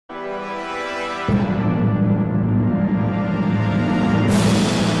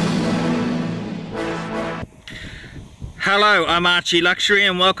Hello, I'm Archie Luxury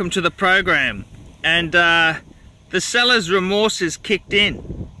and welcome to the program. And the seller's remorse is kicked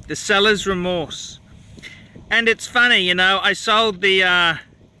in. The seller's remorse. And it's funny, you know, I sold the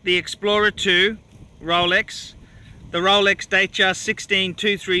Explorer 2 Rolex, the Rolex Datejust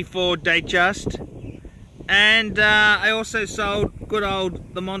 16234 Datejust, and I also sold good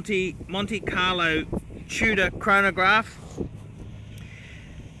old the Monte Carlo Tudor chronograph.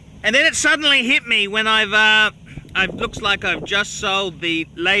 And then it suddenly hit me when looks like I've just sold the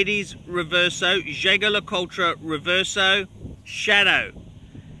ladies Reverso, Jaeger-LeCoultre Reverso Shadow.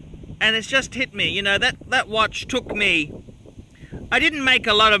 And it's just hit me, you know, that watch took me, I didn't make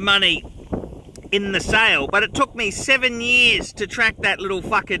a lot of money in the sale, but it took me 7 years to track that little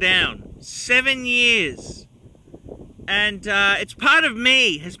fucker down. 7 years. And it's part of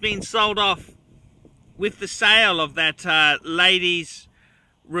me has been sold off with the sale of that ladies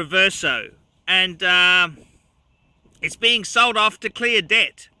Reverso. And it's being sold off to clear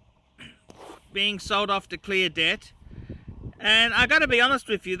debt. Being sold off to clear debt. And I got to be honest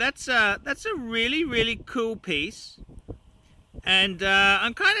with you, that's a really, really cool piece. And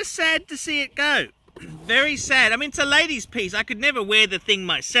I'm kind of sad to see it go. Very sad. I mean, it's a ladies' piece. I could never wear the thing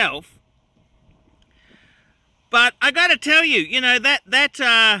myself. But I got to tell you, you know,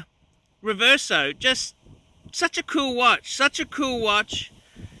 that Reverso, just such a cool watch. Such a cool watch.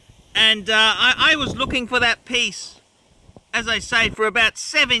 And I was looking for that piece, as I say, for about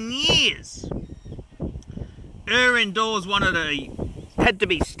 7 years. Indoors had to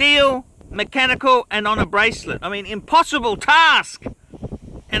be steel, mechanical, and on a bracelet. I mean, impossible task.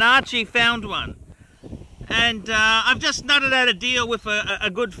 And Archie found one. And I've just nutted out a deal with a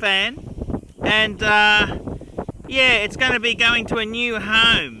good fan. And yeah, it's going to be going to a new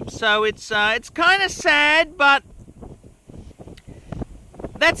home. So it's kind of sad, but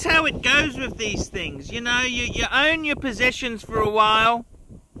that's how it goes with these things. You know, you own your possessions for a while,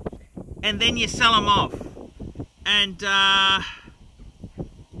 and then you sell them off. And I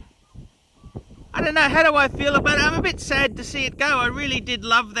don't know, how do I feel about it? I'm a bit sad to see it go. I really did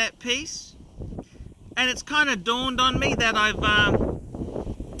love that piece, and it's kind of dawned on me that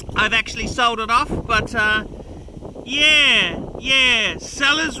I've actually sold it off. But yeah,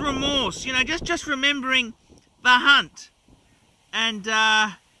 seller's remorse. You know, just remembering the hunt, and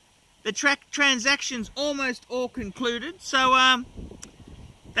the transaction's almost all concluded. So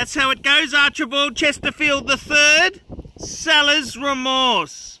that's how it goes, Archibald Chesterfield III. Seller's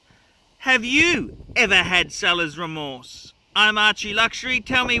remorse. Have you ever had seller's remorse? I'm Archie Luxury.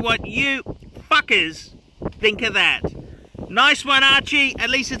 Tell me what you fuckers think of that. Nice one, Archie. At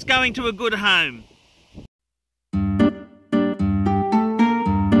least it's going to a good home.